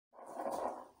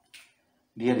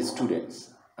Dear students,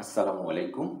 Assalamu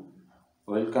alaikum.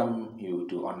 Welcome you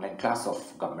to online class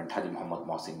of Government Haji Mohammad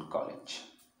Mohsin College.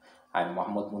 I am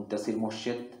Mohammad Muntasir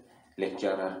Morshed,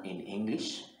 lecturer in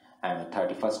English. I am a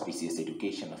 31st BCS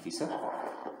education officer,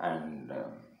 and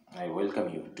I welcome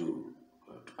you to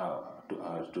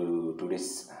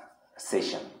today's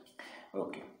session.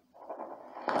 Okay.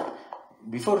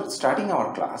 Before starting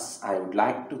our class, I would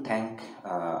like to thank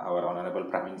our Honorable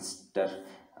Prime Minister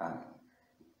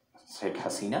Sheikh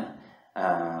Hasina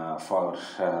for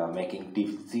making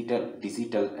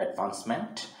digital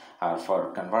advancement,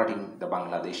 for converting the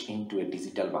Bangladesh into a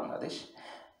digital Bangladesh.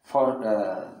 For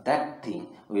that thing,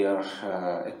 we are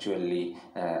actually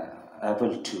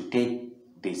able to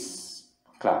take this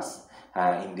class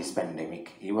in this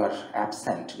pandemic. You are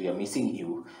absent, we are missing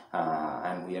you,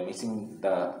 and we are missing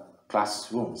the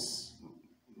classrooms.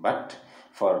 But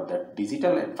for the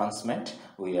digital advancement,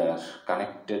 we are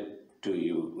connected to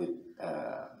you with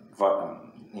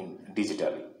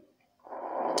digitally,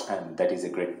 and that is a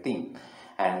great thing.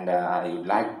 And I would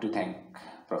like to thank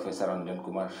Professor Anjan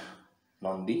Kumar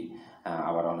Nondi,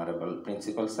 our honorable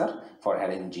principal sir, for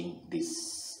arranging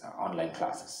these online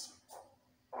classes.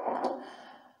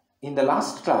 In the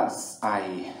last class,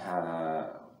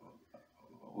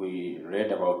 we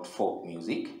read about folk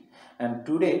music, and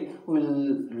today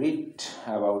we'll read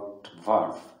about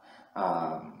verb.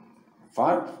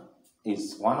 Verb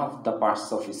is one of the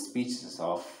parts of speech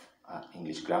of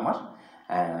English grammar,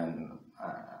 and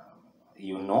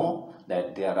you know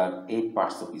that there are 8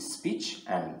 parts of speech,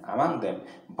 and among them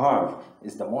verb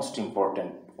is the most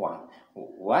important one.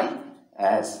 Why?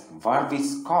 As verb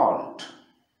is called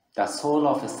the soul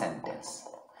of a sentence.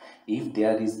 If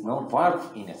there is no verb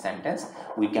in a sentence,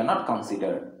 we cannot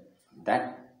consider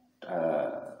that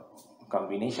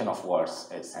combination of words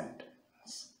a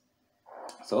sentence.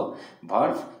 So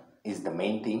verb is the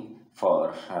main thing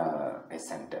for a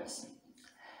sentence.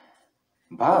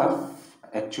 Verb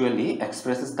actually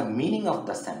expresses the meaning of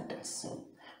the sentence.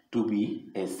 To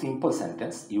be a simple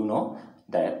sentence, you know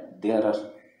that there are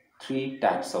 3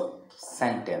 types of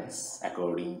sentence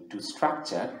according to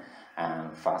structure,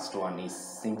 and first one is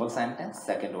simple sentence,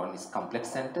 second one is complex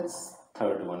sentence,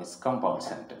 third one is compound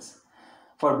sentence.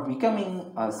 For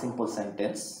becoming a simple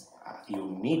sentence,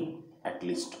 you need at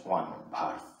least one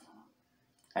verb,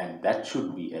 and that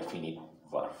should be a finite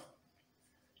verb.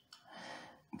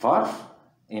 Verb,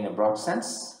 in a broad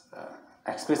sense,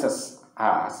 expresses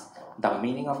as the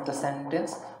meaning of the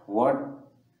sentence. What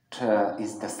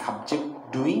is the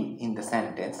subject doing in the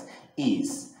sentence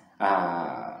is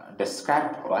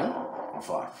described by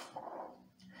verb.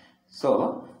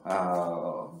 So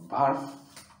verb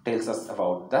tells us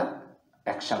about the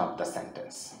action of the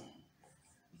sentence.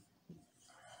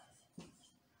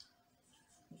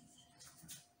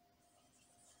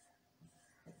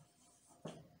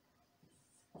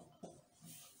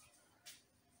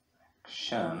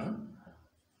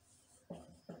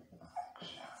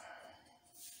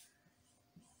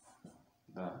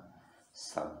 The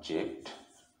subject,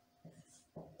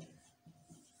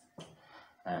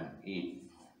 and it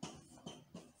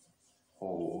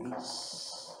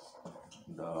holds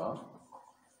the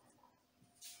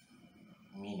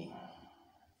meaning.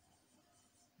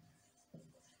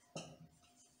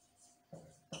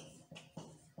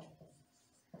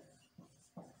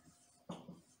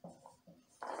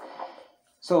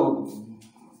 So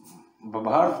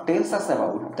verb tells us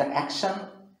about the action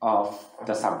of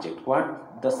the subject.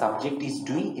 What the subject is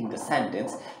doing in the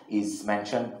sentence is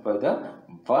mentioned by the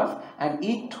verb, and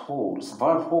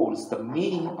verb holds the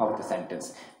meaning of the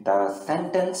sentence. The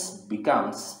sentence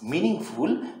becomes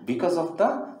meaningful because of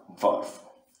the verb.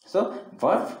 So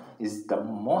verb is the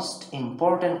most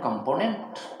important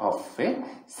component of a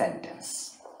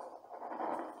sentence.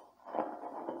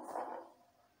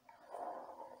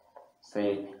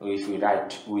 Say, if we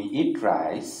write, we eat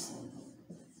rice.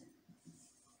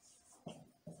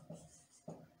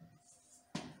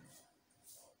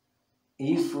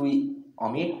 If we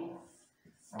omit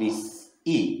this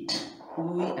eat,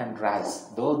 we and rice,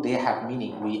 though they have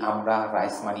meaning, we amra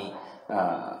rice mani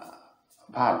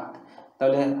bhat,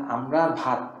 তাহলে আমরা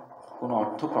ভাত কোনো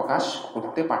অর্থ প্রকাশ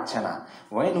করতে পারছে না.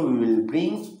 When we will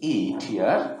bring it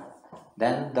here,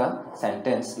 then the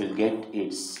sentence will get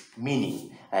its meaning,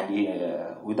 and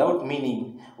without meaning,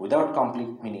 without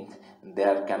complete meaning,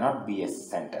 there cannot be a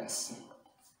sentence.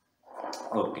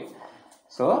 Okay,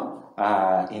 so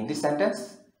in this sentence,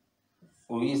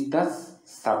 who is the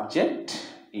subject?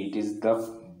 It is the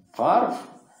verb,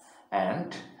 and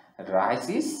rice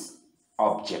is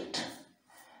object.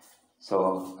 So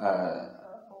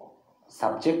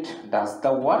subject does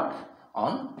the work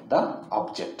on the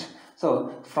object.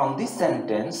 So from this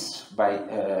sentence, by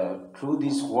through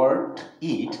this word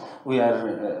eat,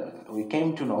 we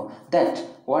came to know that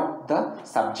what the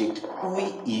subject we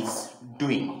is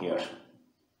doing here.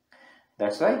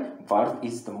 That's why verb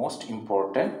is the most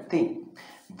important thing.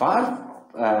 Verb,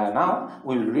 now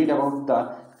we'll read about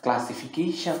the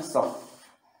classifications of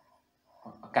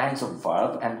kinds of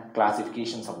verb and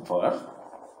classifications of verb.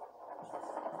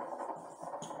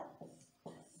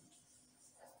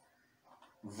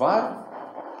 Verb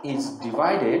is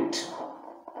divided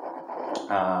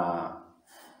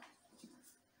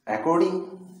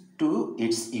according to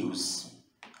its use.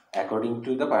 According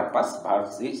to the purpose,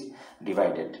 verbs is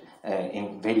divided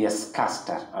in various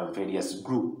cluster or various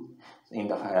group. In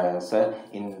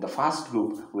the first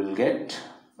group, we'll get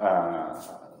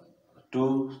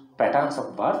two patterns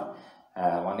of verb.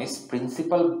 One is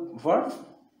principal verb.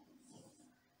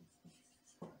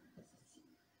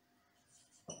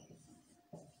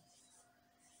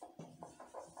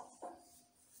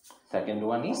 Second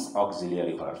one is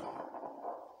auxiliary verb.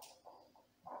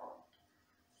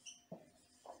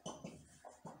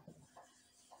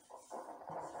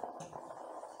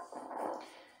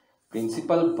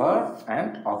 Principal verb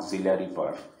and auxiliary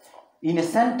verb. In a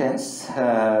sentence,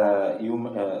 you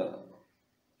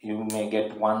may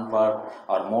get one verb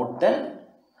or more than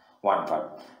one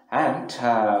verb, and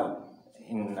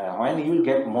when you will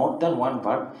get more than one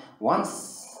verb,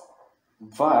 once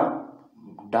verb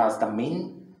does the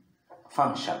main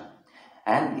function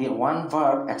and one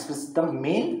verb expresses the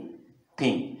main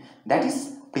thing, that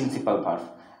is principal verb.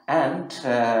 And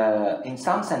in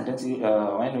some sentence,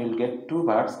 when we will get two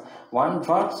verbs, one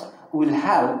verb will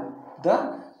help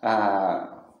the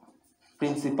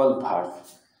principal verb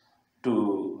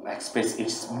to express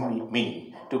its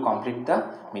meaning, to complete the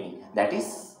meaning. That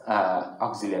is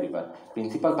auxiliary verb.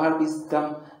 Principal verb is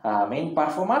the main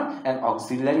performer and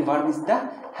auxiliary verb is the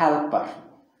helper.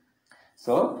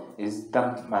 So is the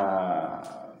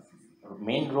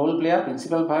main role player.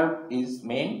 Principal verb is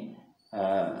main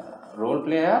role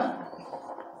player,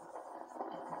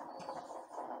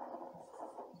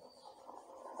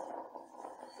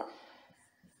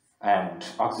 and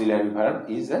auxiliary verb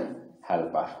is a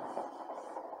helper.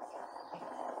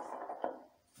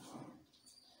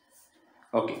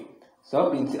 Okay,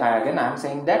 so again I am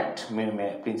saying that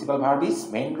principal verb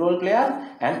is main role player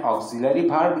and auxiliary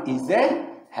verb is a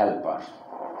helper.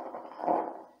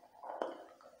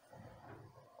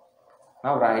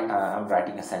 Now I am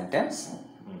writing a sentence.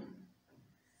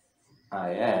 I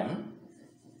am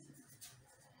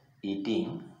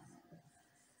eating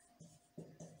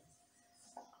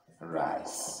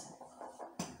rice.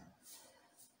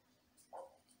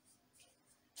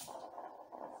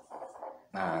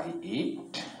 I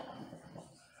eat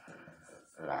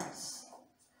rice.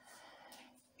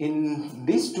 In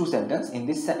these two sentences, in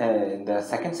the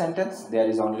second sentence, there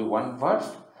is only one verb,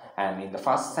 and in the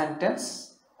first sentence,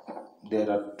 there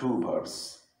are two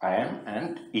verbs, I am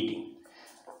and eating.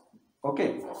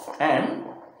 Okay, and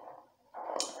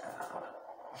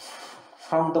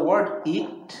from the word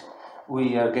eat,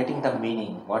 we are getting the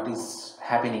meaning, what is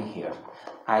happening here.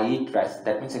 I eat rice,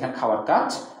 that means ekhane khawar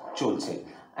kaj cholche.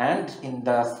 And in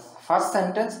the first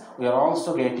sentence, we are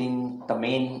also getting the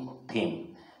main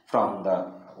theme from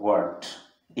the word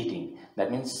eating.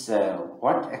 That means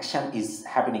what action is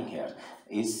happening here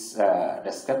is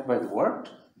described by the word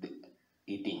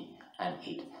eating and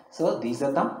eat. So these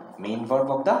are the main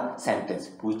verb of the sentence,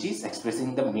 which is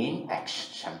expressing the main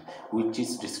action, which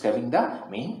is describing the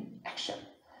main action.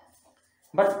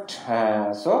 But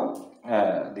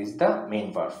this is the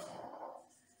main verb,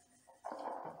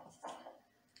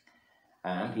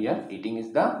 and here eating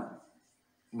is the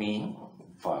main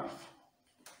verb.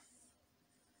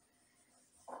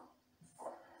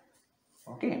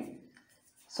 Okay,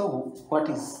 so what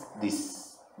is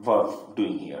this verb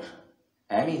doing here?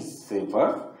 Am is a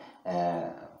verb.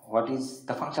 What is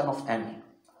the function of am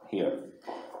here?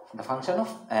 The function of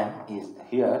am is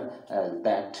here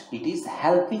that it is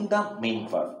helping the main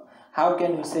verb. How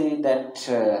can you say that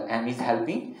am is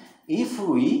helping? If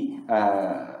we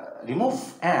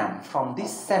remove am from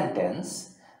this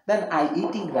sentence, then I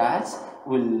eating rice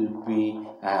will be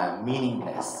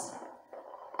meaningless.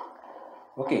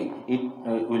 Okay, it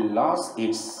will lose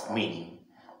its meaning.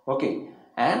 Okay,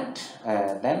 and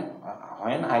then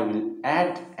when I will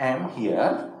add am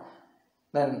here,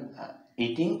 then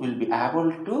eating will be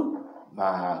able to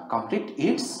complete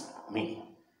its meaning.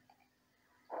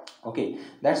 Okay,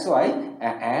 that's why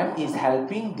am is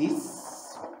helping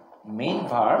this main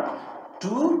verb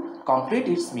to complete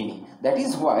its meaning. That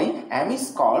is why am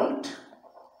is called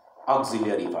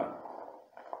auxiliary verb.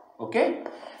 Okay,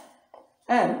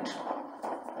 and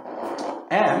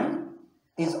am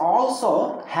is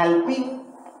also helping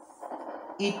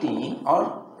eating or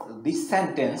this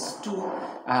sentence to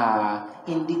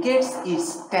indicates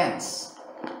its tense.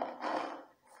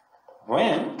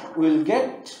 When we'll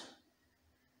get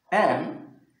am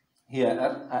here,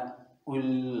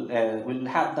 will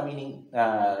have the meaning.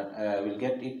 We'll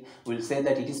get it. We'll say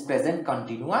that it is present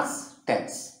continuous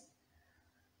tense.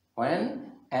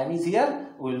 When am is here,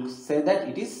 we'll say that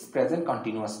it is present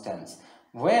continuous tense.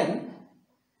 When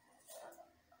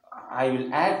I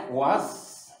will add was,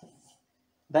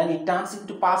 then it turns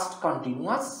into past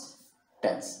continuous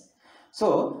tense.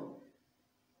 So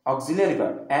auxiliary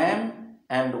verb am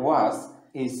and was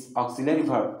is auxiliary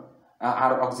verb,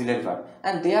 are auxiliary verb,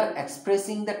 and they are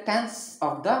expressing the tense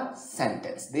of the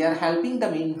sentence. They are helping the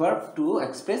main verb to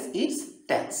express its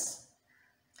tense.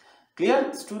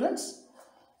 Clear, students?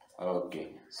 Okay,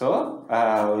 so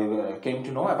we came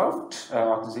to know about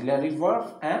auxiliary verb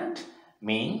and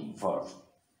main verb,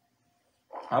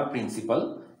 or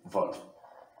principal verb.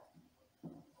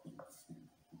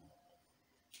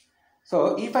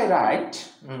 So if I write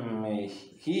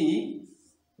he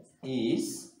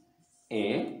is a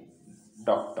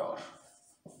doctor,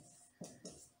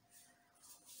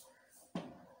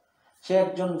 সে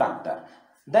একজন doctor,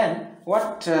 then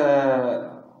what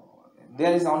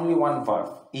there is only one verb,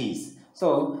 is. So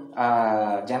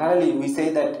generally we say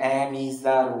that am, is,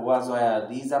 are, was, were,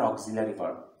 these are auxiliary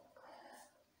verb.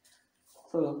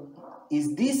 So is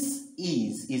this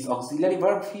is auxiliary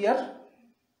verb here?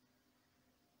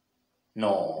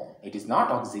 No, it is not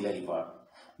auxiliary verb,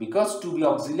 because to be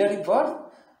auxiliary verb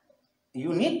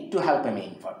you need to help a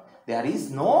main verb. There is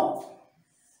no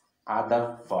other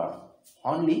verb,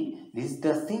 only this is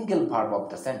the single verb of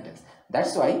the sentence.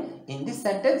 That's why in this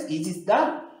sentence is the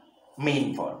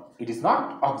main verb, it is not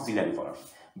auxiliary verb.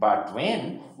 But when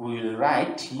we will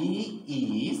write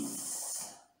he is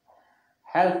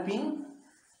helping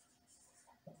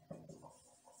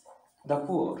the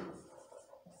poor,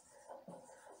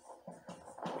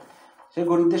 সে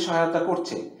গরিবদের সহায়তা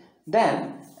করছে, then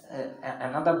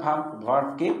another verb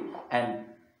came and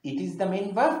it is the main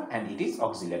verb and it is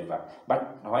auxiliary verb. But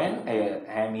when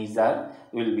am, is, are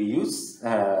will be used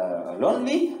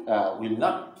lonely, will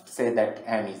not say that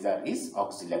am, is, are is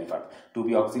auxiliary verb. To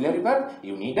be auxiliary verb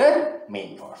you need a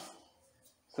main verb.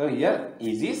 So here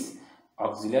is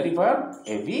auxiliary verb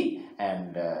av, and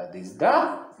this is the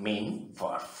main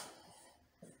verb,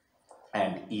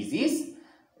 and is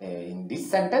in this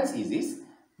sentence is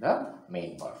the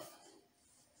main verb.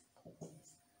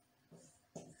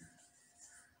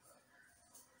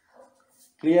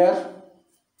 Clear?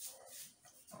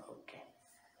 Okay.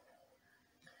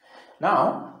 Now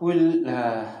we'll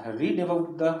read about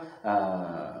the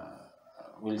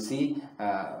we'll see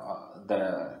the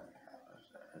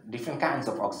different kinds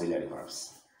of auxiliary verbs.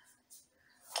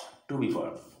 To be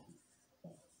verb.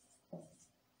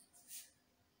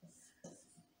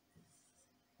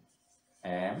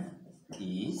 Am,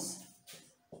 is,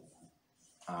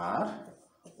 are,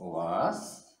 was,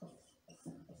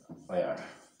 were,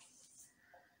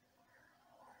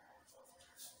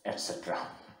 etc.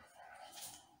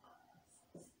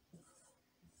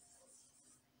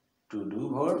 To do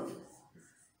verb,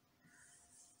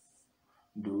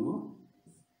 do,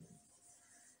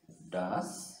 does,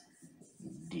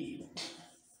 did.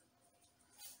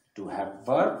 To have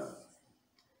verb,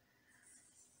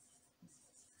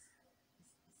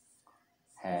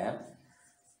 have,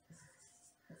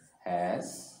 has,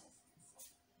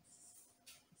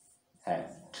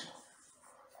 had.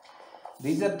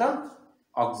 These are the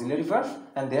auxiliary verb,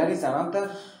 and there is another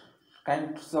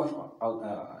kind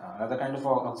of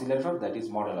auxiliary verb, that is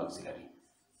modal auxiliary.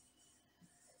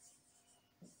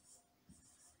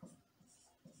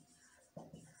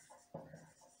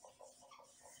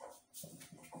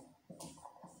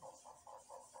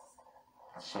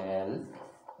 Shall,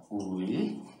 will,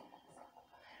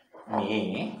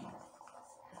 may,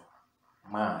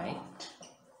 might,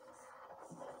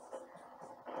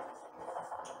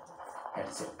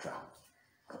 etc.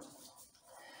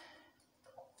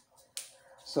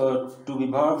 So to be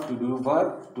verb, to do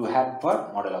verb, to have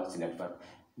verb, modal auxiliary verb.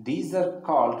 These are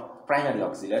called primary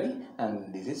auxiliary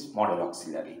and this is modal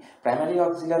auxiliary. Primary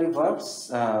auxiliary verbs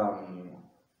are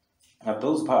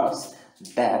those verbs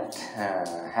that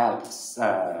helps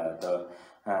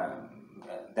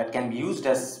that can be used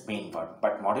as main verb,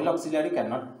 but modal auxiliary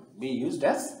cannot be used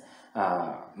as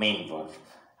main verb.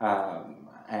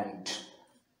 And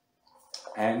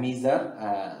am, is,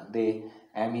 are,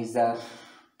 am, is, are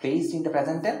placed in the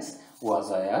present tense,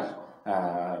 was,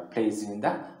 are placed in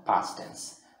the past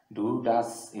tense. Do,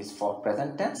 does is for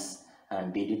present tense,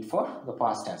 and did it for the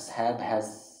past tense. Have has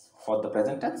for the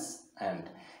present tense and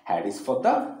had is for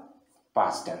the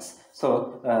past tense. So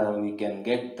we can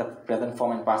get the present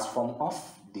form and past form of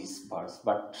these verbs,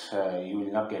 but you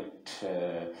will not get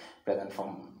present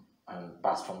form and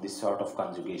past form, this sort of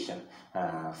conjugation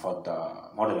for the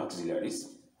model auxiliaries.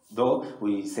 Though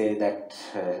we say that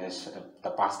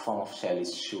the past form of shall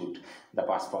is should, the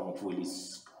past form of will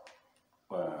is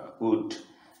would.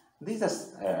 These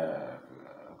are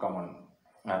common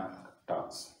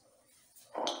talks.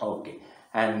 Okay,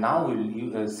 and now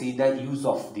we'll see the use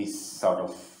of this sort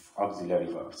of auxiliary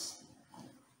verbs.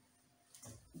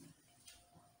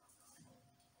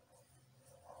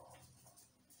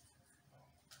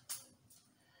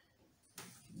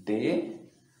 They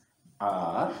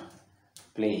are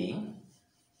playing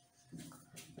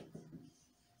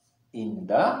in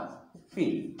the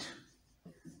field.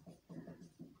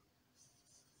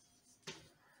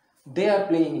 They are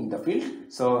playing in the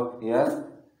field. So here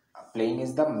playing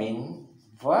is the main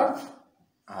verb,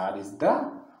 are is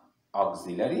the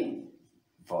auxiliary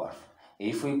verb.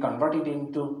 If we convert it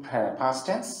into past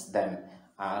tense, then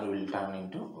are will turn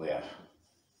into were.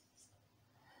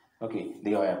 Okay,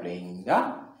 they are playing in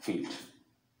the field.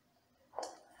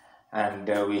 And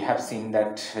we have seen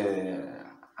that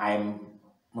I am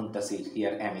Muntasir.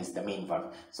 Here am is the main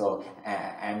verb. So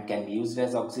am can be used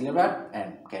as auxiliary verb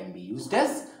and can be used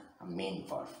as a main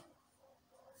verb.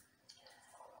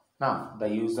 Now the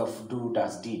use of do,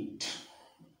 does, did.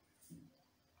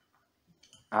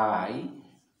 I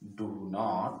do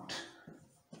not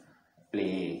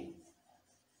play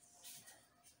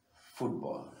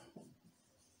football.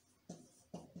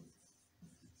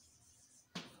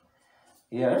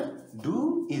 Here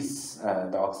do is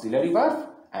the auxiliary verb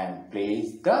and play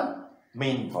is the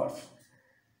main verb,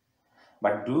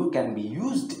 but do can be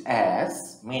used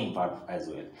as main verb as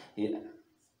well. Here.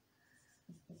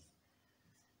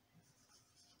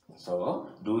 So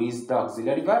do is the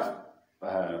auxiliary verb,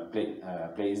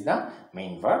 play is the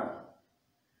main verb.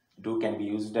 Do can be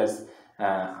used as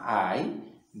I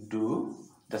do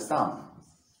the sum.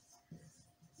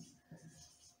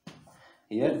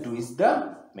 Here do is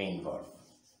the main verb.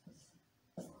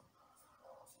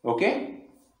 Okay,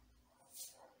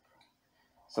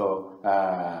 so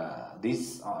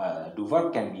this do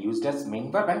verb can be used as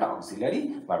main verb and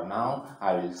auxiliary, but now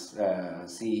I will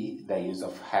see the use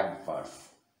of have verb.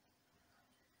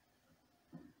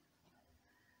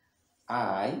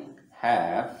 I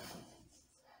have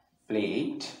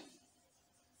played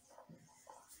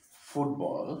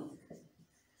football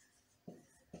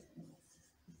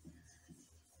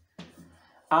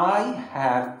I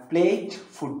have played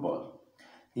football.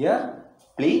 Here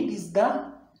played is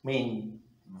the main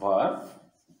verb,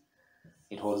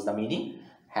 it holds the meaning.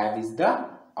 Have is the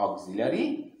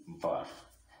auxiliary verb,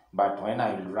 but when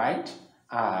I will write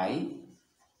I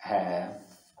have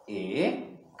a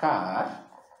car,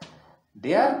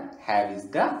 there have is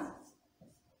the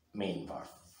main verb.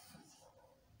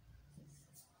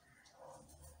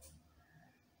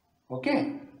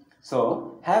 Okay,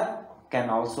 so have can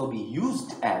also be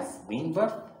used as main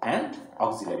verb and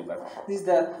auxiliary verb. This is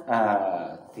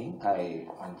the thing I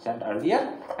mentioned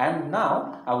earlier, and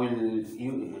now I will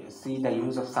see the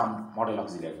use of some model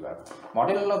auxiliary verb.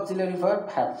 Model auxiliary verb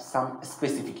have some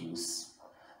specific use.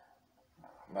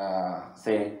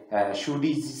 Say should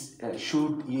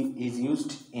is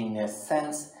used in a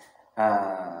sense,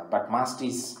 but must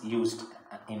is used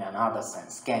in another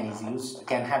sense. Can is used,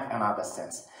 can have another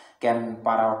sense. Can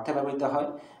para অর্থে ব্যবহৃত হয়,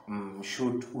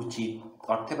 should উচিত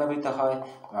অর্থে ব্যবহৃত হয়,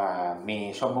 may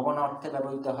সম্ভাবনা অর্থে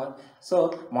ব্যবহৃত হয়. So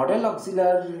model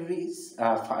auxiliaries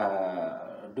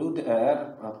do their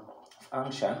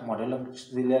function, model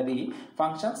auxiliary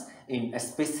functions in a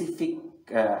specific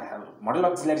model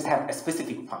auxiliaries have a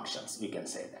specific functions, we can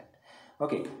say that.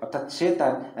 ওকে, অর্থাৎ সে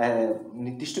তার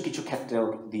নির্দিষ্ট কিছু ক্ষেত্রেও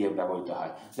দিয়ে ব্যবহৃত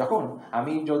হয়। যখন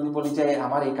আমি যদি বলি যে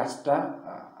আমার এই কাজটা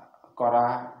করা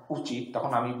উচিত,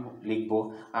 তখন আমি লিখব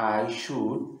আই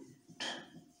শুড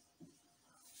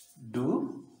ডু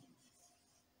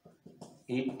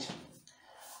ইট।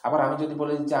 আবার আমি যদি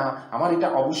বলি যে আমার এটা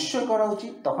অবশ্যই করা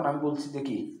উচিত, তখন আমি বলছি যে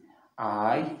কি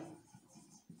I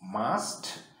must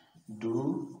do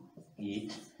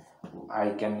it. I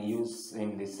can use in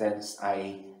this sense I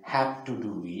have to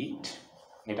do it,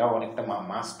 এটাও অনেকটা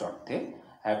মাস্ট অর্থে,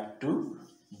 have to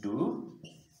do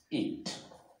it।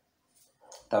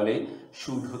 তাহলে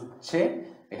শুড হচ্ছে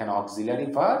এখানে অক্সিলারি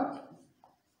ভার্ব,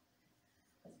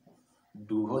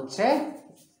 ডু হচ্ছে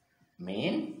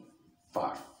মেইন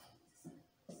ভার্ব।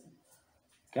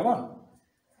 কেমন?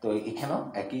 তো এখানেও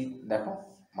একই দেখো,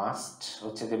 মাস্ট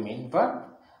হচ্ছে যে মেইন ভার্ব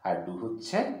আর ডু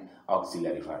হচ্ছে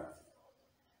অক্সিলারি ভার্ব।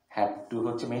 have to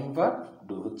হচ্ছে মেইন ভার্ব,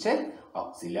 do হচ্ছে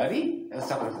অক্সিলারি,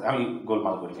 আমি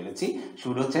গোলমাল করে ফেলেছি,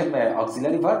 should হচ্ছে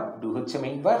অক্সিলারি ভার্ব, do হচ্ছে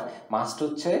মেইন ভার্ব, must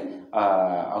হচ্ছে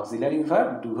অক্সিলারি ভার্ব,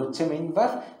 do হচ্ছে মেইন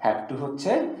ভার্ব, have to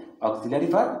হচ্ছে অক্সিলারি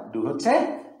ভার্ব, do হচ্ছে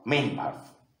main verb.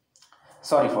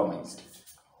 Sorry for my mistake.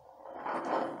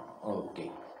 Okay,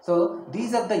 so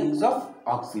these are the use of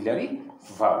auxiliary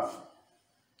verb.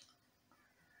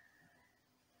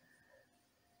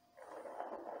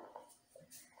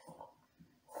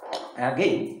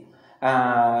 Again,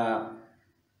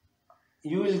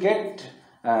 you will get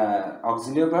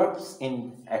auxiliary verbs in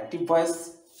active voice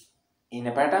in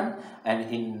a pattern and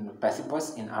in passive voice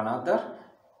in another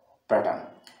pattern.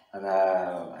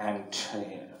 And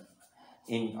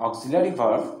in auxiliary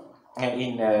verb,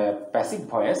 in passive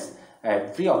voice,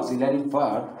 every auxiliary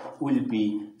verb will be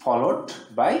followed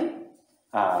by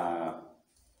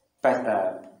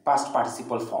past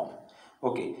participle form.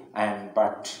 Okay, and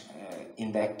but in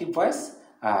the active voice,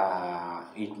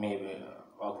 it may be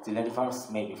auxiliary verbs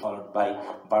may be followed by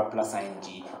verb plus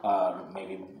ing, or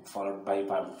maybe followed by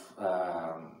verb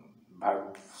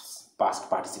past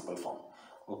participle form.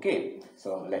 Okay, so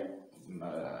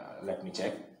let me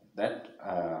check that.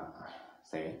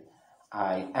 Say,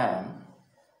 I am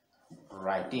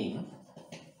writing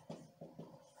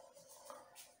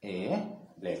a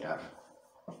letter.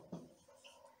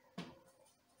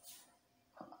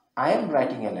 I am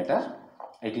writing a letter.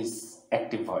 It is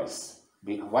active voice.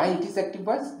 Why it is active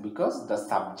voice? Because the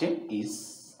subject is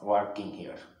working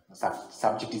here.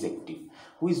 Subject is active.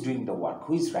 Who is doing the work?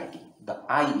 Who is writing? The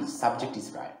I is subject is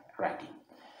writing.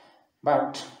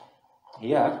 But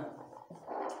here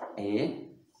a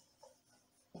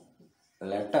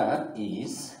letter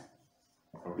is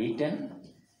written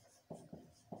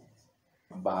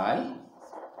by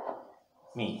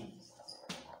me.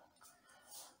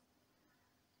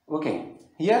 Okay,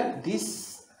 here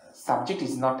this subject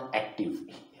is not active.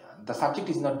 The subject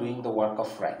is not doing the work of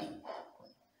writing.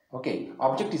 Okay,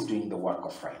 object is doing the work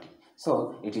of writing.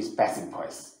 So it is passive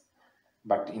voice.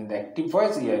 But in the active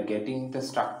voice, we are getting the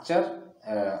structure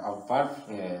of verb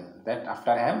that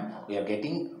after am, we are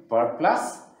getting verb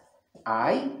plus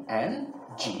I and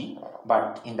G.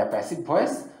 But in the passive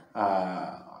voice,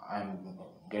 I'm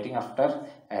getting after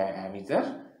am is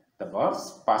the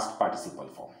verb's past participle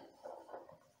form.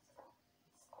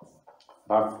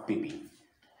 Verb PP.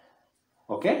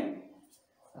 Okay,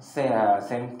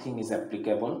 same thing is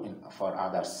applicable for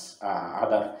other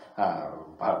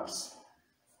verbs.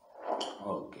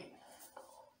 Okay,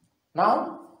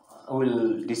 now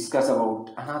we'll discuss about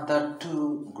another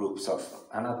groups of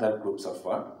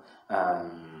verb.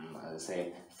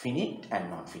 Say finite and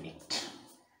non-finite.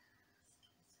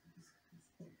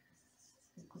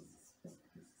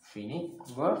 Finite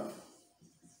verb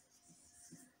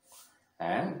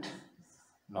and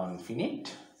non-finite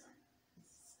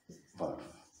verb.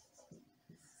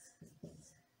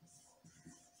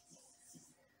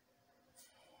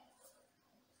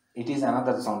 It is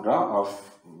another genre of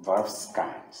verbs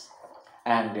kinds,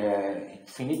 and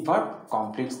finite verb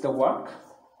completes the work.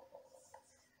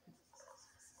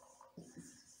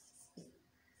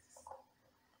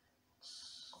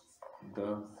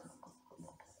 The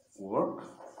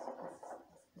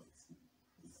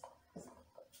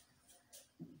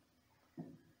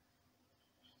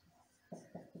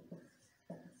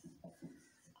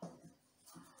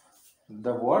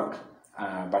work,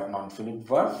 but non-finite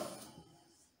verb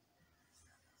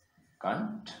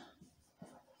can't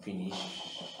finish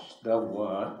the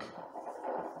work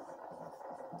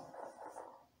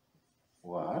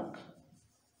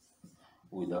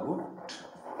without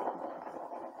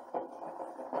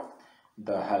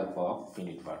the help of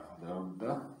finite verb. Without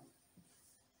the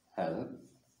help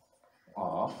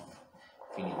of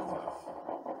finite verb.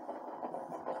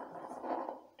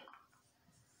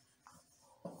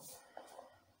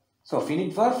 So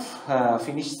finite verb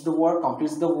finishes the work,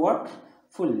 completes the work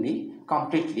fully,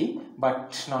 completely,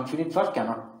 but non-finite verb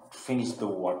cannot finish the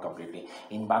work completely.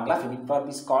 In Bangla, finite verb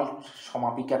is called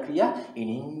Somapika Kriya.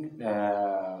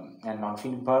 And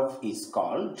non-finite verb is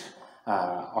called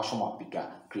Asomapika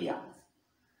Kriya.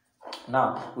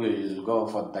 Now we'll go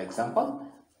for the example.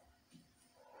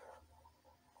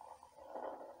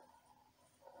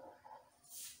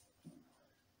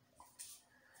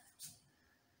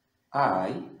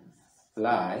 I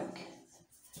like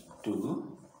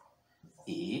to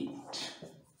eat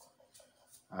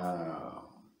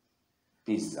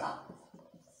pizza.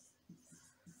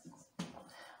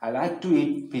 I like to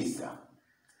eat pizza.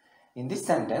 In this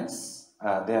sentence,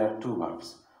 there are two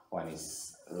verbs. One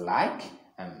is like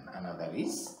and another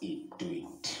is eat, to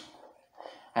eat.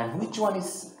 And which one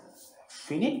is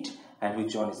finite and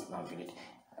which one is non-finite.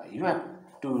 You have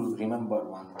to remember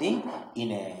one thing. In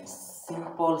a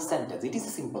simple sentence, it is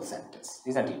a simple sentence,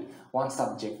 isn't it? One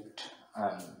subject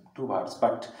and two verbs,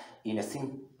 but in a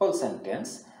simple sentence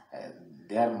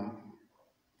there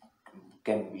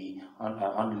can be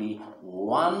only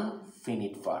one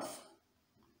finite verb.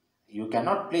 You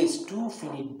cannot place two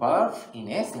finite verbs in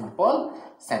a simple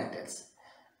sentence.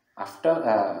 After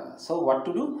so what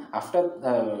to do? After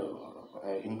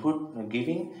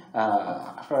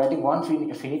after writing one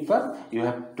finite verb, you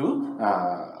have to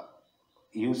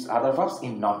use other verbs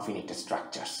in non-finite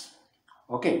structures.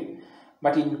 Okay,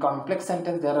 but in complex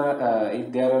sentence there are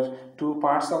if there are two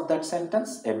parts of that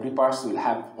sentence, every part will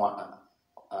have one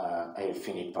a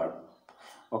finite verb.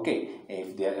 Okay, if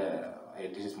there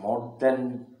it is more than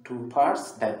two parts,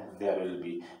 then there will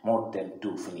be more than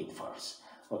two finite verbs.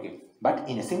 Okay, but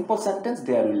in a simple sentence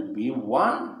there will be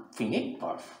one finite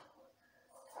verb.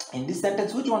 In this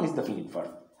sentence, which one is the finite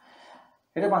verb?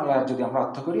 এটা বাংলা যদি আমরা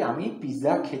অর্থ করি, আমি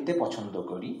pizza খেতে পছন্দ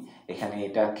করি, এখানে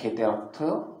এটা খেতে অর্থ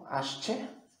আসছে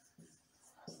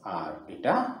আর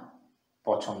এটা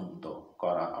পছন্দ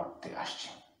করা অর্থে আসছে।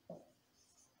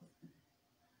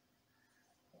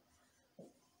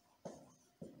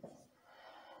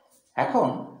 এখন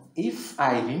if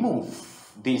I remove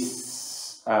this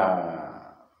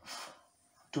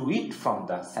to eat from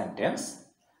the sentence,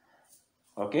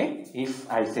 okay, if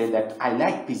I say that I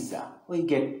like pizza, we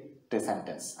get the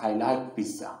sentence I like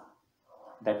pizza.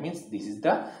 That means this is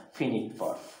the finite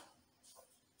verb.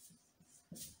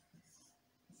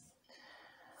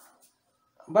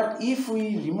 But if we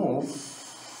remove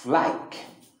like,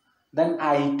 then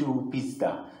I to pizza,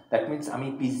 that means ami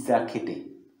pizza khete,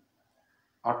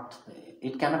 or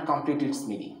it cannot complete its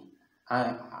meaning.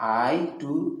 I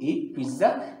to eat pizza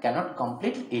cannot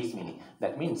complete its meaning.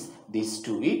 That means this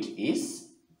to eat is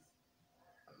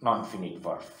non-finite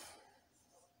verb.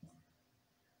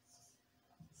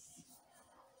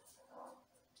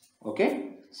 Okay,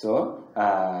 so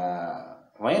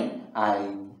when I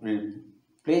will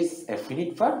place a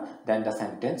finite verb, then the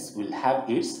sentence will have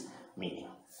its meaning.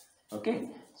 Okay,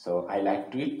 so I like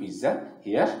to eat pizza.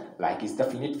 Here like is the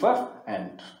finite verb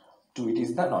and to eat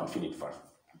is the non-finite verb.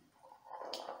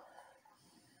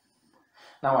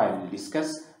 Now I will discuss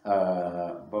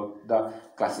about the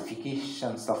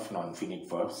classifications of non-finite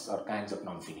verbs or kinds of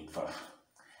non-finite verb.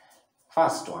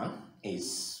 First one is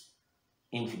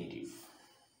infinitive.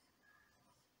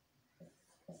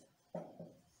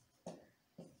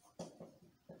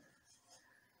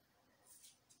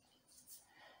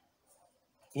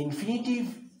 Infinitive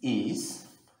is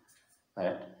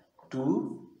that to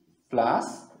plus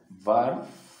verb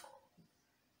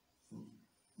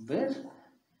their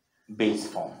base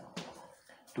form.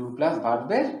 To plus verb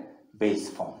their base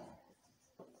form.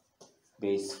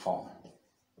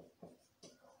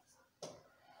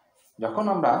 যখন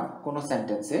আমরা কোন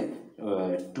সেন্টেন্সে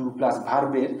two plus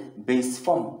ভার্বের base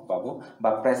form পাবো বা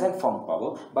present form পাবো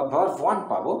বা verb one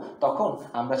পাবো, তখন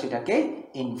আমরা সেটাকে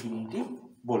ইনফিনিটিভ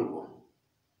বলবো।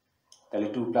 তাহলে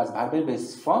টু প্লাস ভার্বের বেস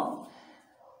ফর্ম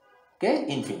কে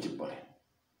ইনফিনিটিভ বলে।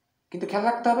 কিন্তু খেয়াল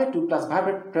রাখতে হবে টু প্লাস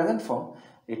ভার্বের প্রেজেন্ট ফর্ম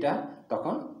এটা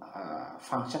তখন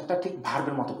ফাংশনটা ঠিক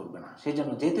ভার্বের মতো করবে না। সেই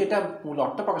জন্য যেহেতু এটা মূল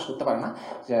অর্থ প্রকাশ করতে পারে না,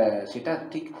 সেটা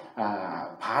ঠিক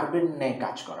ভার্বের ন্যায়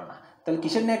কাজ করে না। তাহলে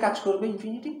কিসের ন্যায় কাজ করবে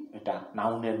ইনফিনিটিভ? এটা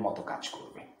নাউনের মতো কাজ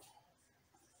করবে।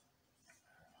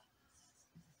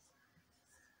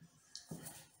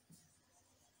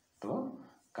 তো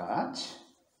কাজ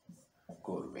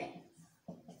করবে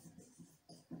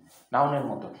নাউনের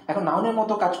মতো। এখন নাউনের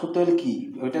মতো কাজ করতে হলে কি,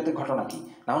 ওইটাতে ঘটনা কি?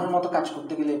 নাউনের মতো কাজ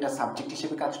করতে গেলে এটা সাবজেক্ট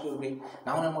হিসেবে কাজ করবে,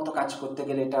 নাউনের মতো কাজ করতে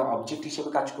গেলে এটা অবজেক্ট হিসেবে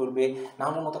কাজ করবে,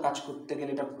 নাউনের মতো কাজ করতে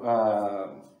গেলে এটা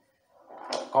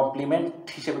কমপ্লিমেন্ট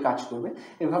হিসেবে কাজ করবে।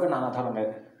 এভাবে নানা ধরনের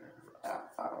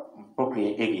প্রক্রিয়া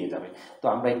এগিয়ে যাবে। তো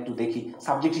আমরা একটু দেখি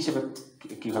সাবজেক্ট হিসেবে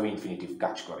কিভাবে ইনফিনিটিভ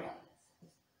কাজ করে।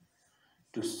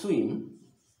 To swim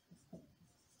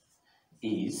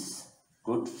is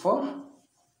good for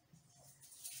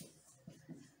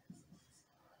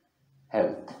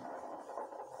health.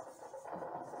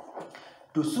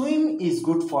 To swim is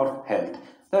good for health.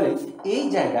 তাহলে এই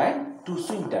জায়গায় টু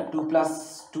সুইমটা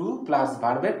টু প্লাস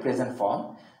ভার্বের প্রেজেন্ট ফর্ম,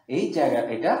 এই জায়গায়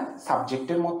এটা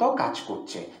সাবজেক্টের মতো কাজ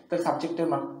করছে। তাহলে সাবজেক্টের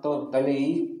মতো, তাহলে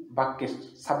এই বাক্যের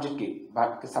সাবজেক্ট কি?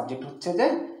 বাক্যের সাবজেক্ট হচ্ছে যে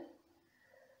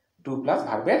টু প্লাস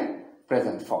ভার্বের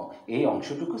প্রেজেন্ট ফর্ম, এই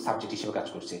অংশটুকু সাবজেক্ট হিসেবে কাজ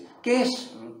করছে। কে,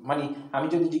 মানে আমি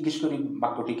যদি জিজ্ঞেস করি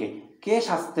বাক্যটিকে কে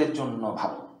স্বাস্থ্যের জন্য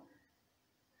ভালো,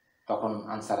 তখন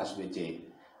আনসার আসবে যে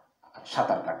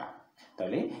সাঁতার কাটা।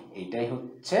 তাহলে এটাই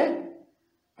হচ্ছে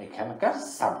এখানকার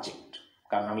সাবজেক্ট,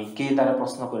 কারণ আমি কে দ্বারা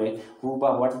প্রশ্ন করে, হু বা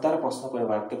হোয়াট দ্বারা প্রশ্ন করে,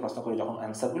 ভার্বকে প্রশ্ন করে যখন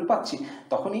অ্যান্সারগুলো পাচ্ছি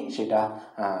তখনই সেটা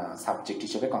সাবজেক্ট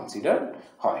হিসেবে কনসিডার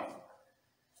হয়।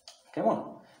 কেমন?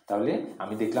 তাহলে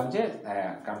আমি দেখলাম যে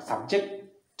কারণ সাবজেক্ট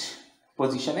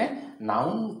পজিশনে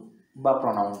নাউন বা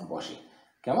প্রনাউন বসে।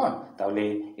 কেমন? তাহলে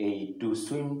এই টু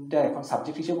সুইমটা এখন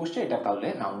সাবজেক্ট হিসেবে বসছে, এটা তাহলে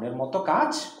নাউনের মতো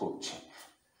কাজ করছে।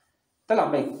 তাহলে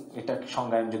আমরা এটা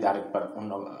সংজ্ঞায়ন যদি আরেকবার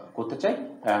অন্য করতে চাই,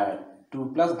 টু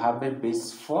প্লাস ভার্বের বেস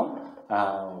ফর্ম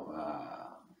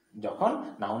যখন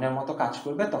নাউনের মতো কাজ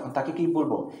করবে তখন তাকে কি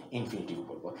বলবো? ইনফিনিটিভ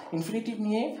বলবো। ইনফিনিটিভ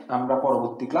নিয়ে আমরা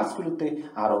পরবর্তী ক্লাসগুলোতে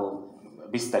আরো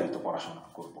বিস্তারিত পড়াশোনা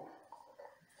করব।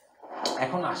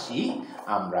 এখন আসি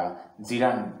আমরা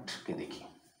জিরান্ডকে দেখি।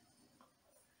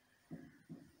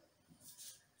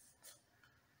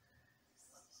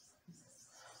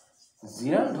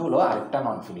 জিরান্ড হলো আরেকটা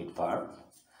নন ফিনিট ভার্ব,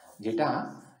 যেটা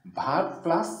ভার্ব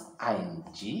প্লাস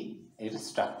আইএনজি এর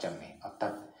স্ট্রাকচার নেই,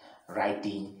 অর্থাৎ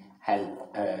রাইটিং, হেল্প,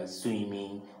 সুইমিং,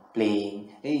 প্লেইং,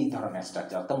 এই ধরনের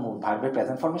স্ট্রাকচার, অর্থাৎ ভার্বের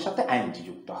প্রেজেন্ট ফর্মের সাথে আইএনজি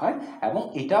যুক্ত হয় এবং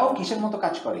এটাও কিসের মতো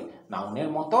কাজ করে? নাউনের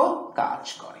মতো কাজ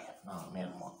করে। নাউনের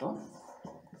মতো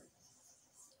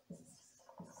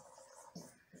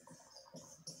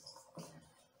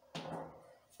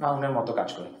নাউনের মতো কাজ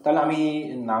করে। তাহলে আমি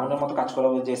নাউনের মতো কাজ করা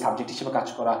যে সাবজেক্ট হিসেবে কাজ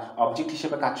করা, অবজেক্ট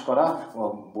হিসেবে কাজ করা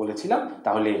বলেছিলাম,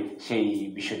 তাহলে সেই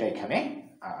বিষয়টা এখানে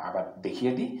আবার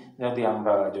দেখিয়ে দিই।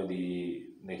 আমরা যদি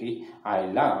দেখি, আই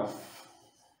লাভ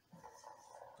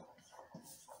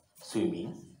সুইমিং,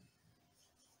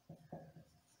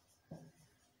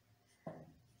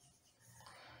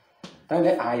 তাহলে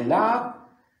আই লাভ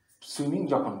সুইমিং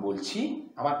যখন বলছি,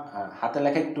 আমার হাতে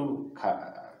লেখা একটু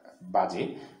বাজে,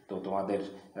 তো তোমাদের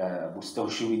বুঝতে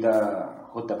অসুবিধা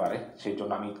হতে পারে, সেই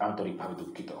জন্য আমি আন্তরিকভাবে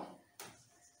দুঃখিত।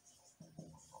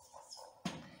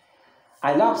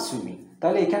 আই লাভ সুইমিং,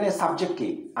 তাহলে এখানে সাবজেক্ট কে?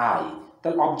 আই।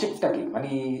 তাহলে অবজেক্টটা কে? মানে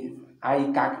আই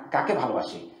কাকে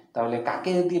ভালোবাসে, তাহলে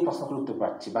কাকে দিয়ে প্রশ্ন করে উত্তর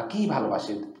পাচ্ছি, বা কি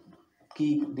ভালোবাসে, কি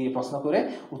দিয়ে প্রশ্ন করে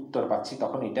উত্তর পাচ্ছি,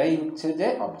 তখন এটাই হচ্ছে যে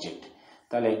অবজেক্ট।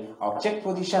 তাহলে অবজেক্ট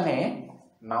পজিশনে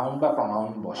নাউন বা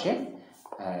প্রনাউন বসে,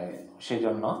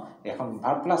 সেজন্য এখন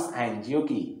ভার্ব প্লাস আইএনজিও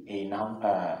কি এই নাউন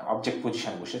অবজেক্ট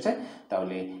পজিশনে বসেছে,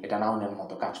 তাহলে এটা নাউনের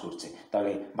মতো কাজ করছে।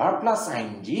 তাহলে ভার্ব প্লাস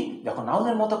আইএনজি যখন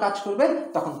নাউনের মতো কাজ করবে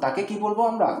তখন তাকে কি বলবো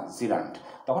আমরা? জিরান্ড।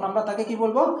 তখন আমরা তাকে কি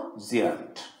বলবো?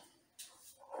 জিরান্ড।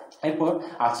 এরপর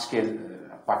আজকের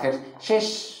পাঠের শেষ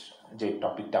যে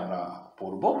টপিকটা আমরা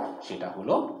পড়ব সেটা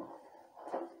হলো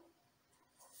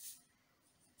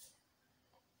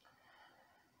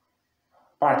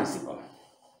পার্টিসিপল।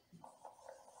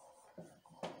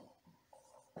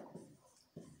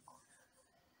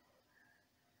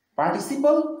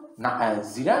 পার্টিসিপল না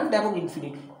জিরান্ড এবং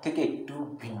ইনফিনিটিভ থেকে একটু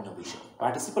ভিন্ন বিষয়।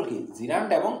 পার্টিসিপল কি? জিরান্ড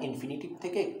এবং ইনফিনিটিভ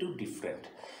থেকে একটু ডিফারেন্ট।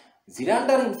 জিরান্ড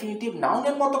আর ইনফিনিটিভ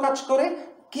নাউনের মতো কাজ করে,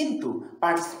 কিন্তু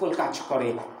পার্টিসিপল কাজ করে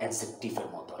অ্যাডজেক্টিভের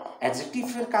মতো।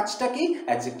 অ্যাডজেক্টিভের কাজটা কি?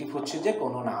 অ্যাডজেক্টিভ হচ্ছে যে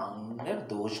কোনো নাউনের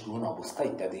দোষ, গুণ, অবস্থা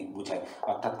ইত্যাদি বোঝায়,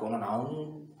 অর্থাৎ কোনো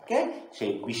নাউনকে সে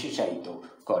বিশেষায়িত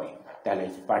করে। তাহলে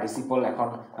পার্টিসিপল এখন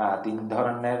তিন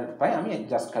ধরনের পাই। আমি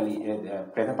জাস্ট খালি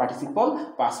present participle,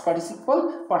 past participle,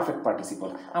 perfect participle.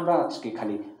 আমরা আজকে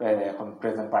খালি এখন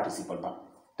প্রেজেন্ট পার্টিসিপল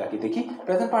ভার্বটাকে দেখি।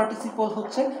 প্রেজেন্ট পার্টিসিপল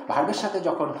হচ্ছে ভার্বের সাথে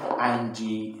যখন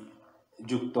আইএনজি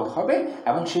যুক্ত হবে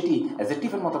এবং সেটি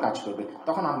অ্যাডজেক্টিভের মতো কাজ করবে,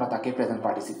 তখন আমরা তাকে প্রেজেন্ট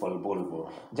পার্টিসিপল বলবো।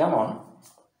 যেমন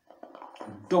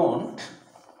don't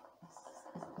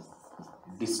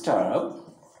disturb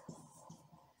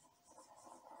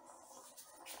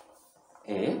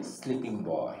a sleeping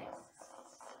boy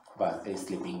বা a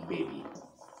sleeping baby।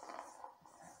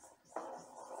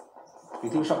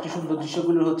 পৃথিবীর সবচেয়ে সুন্দর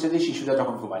দৃশ্যগুলো হচ্ছে যে শিশুরা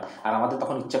যখন ঘুমায় আর আমাদের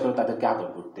তখন ইচ্ছা করে তাদেরকে আদর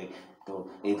করতে, তো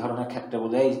এই ধরনের ক্ষেত্রে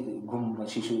বোধহয় ঘুম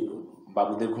শিশু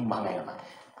বাবুদের ঘুম ভাঙায় না,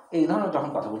 এই ধরনের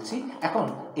যখন কথা বলছি। এখন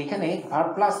এখানে ভার্ব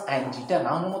প্লাস আইএনজিটা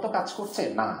নাউনের মতো কাজ করছে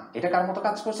না, এটা কার মতো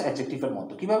কাজ করছে? অ্যাডজেক্টিভের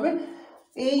মতো। কিভাবে?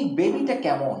 এই বেবিটা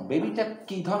কেমন, বেবিটা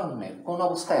কি ধরনের, কোন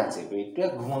অবস্থায় আছে? বেবিটা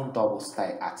ঘুমন্ত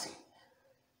অবস্থায় আছে।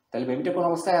 তাহলে বেবিটা কোন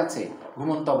অবস্থায় আছে?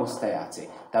 ঘুমন্ত অবস্থায় আছে।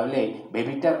 তাহলে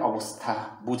বেবিটার অবস্থা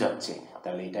বোঝাচ্ছে,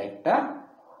 তাহলে এটা একটা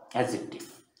অ্যাডজেক্টিভ।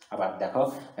 আবার দেখো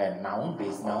নাউন,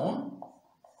 বেস নাউন,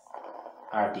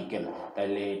 আর্টিকেল,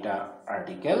 তাহলে এটা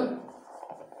আর্টিকেল।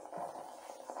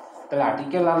 তাহলে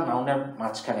আর্টিকেল আর নাউনের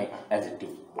মাঝখানে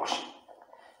অ্যাডজেক্টিভ বসে।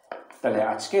 তাহলে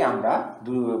আজকে আমরা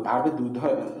ভার্বের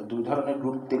দুই ধরনের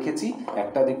গ্রুপ দেখেছি।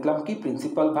 একটা দেখলাম কি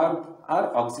প্রিন্সিপাল ভার্ব আর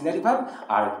অক্সিলারি ভার্ব,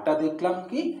 আর একটা দেখলাম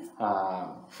কি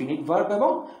ফিনিট ভার্ব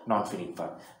এবং নন ফিনিট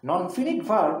ভার্ব। নন ফিনিট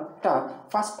ভার্বটা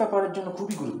ফার্স্ট পেপারের জন্য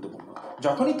খুবই গুরুত্বপূর্ণ।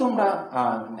 যখনই তোমরা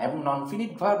এবং নন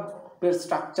ফিনিট ভার্বের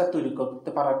স্ট্রাকচার তৈরি করতে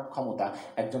পারার ক্ষমতা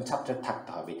একজন ছাত্রের থাকতে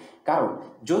হবে। কারণ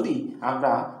যদি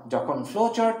আমরা যখন ফ্লো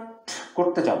চার্ট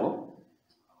করতে যাব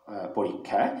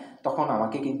পরীক্ষায়, তখন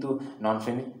আমাকে কিন্তু নন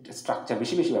ফিনিট স্ট্রাকচার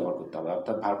বেশি বেশি ব্যবহার করতে হবে,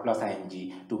 অর্থাৎ verb plus ING,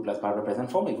 two plus ভার্বের প্রেজেন্ট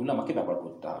ফর্ম, এগুলো আমাকে ব্যবহার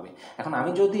করতে হবে। এখন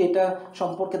আমি যদি এটা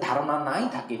সম্পর্কে ধারণা নাই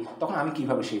থাকে, তখন আমি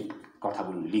কিভাবে সেই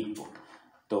কথাগুলো লিখব?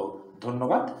 তো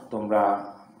ধন্যবাদ, তোমরা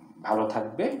ভালো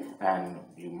থাকবে, and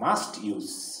you must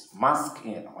use mask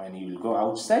when you will go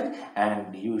outside, and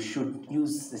you should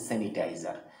use the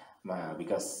sanitizer,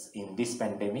 because in this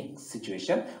pandemic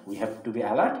situation we have to be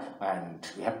alert and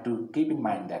we have to keep in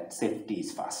mind that safety is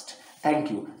first. Thank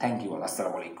you all.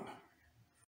 Assalamu alaikum.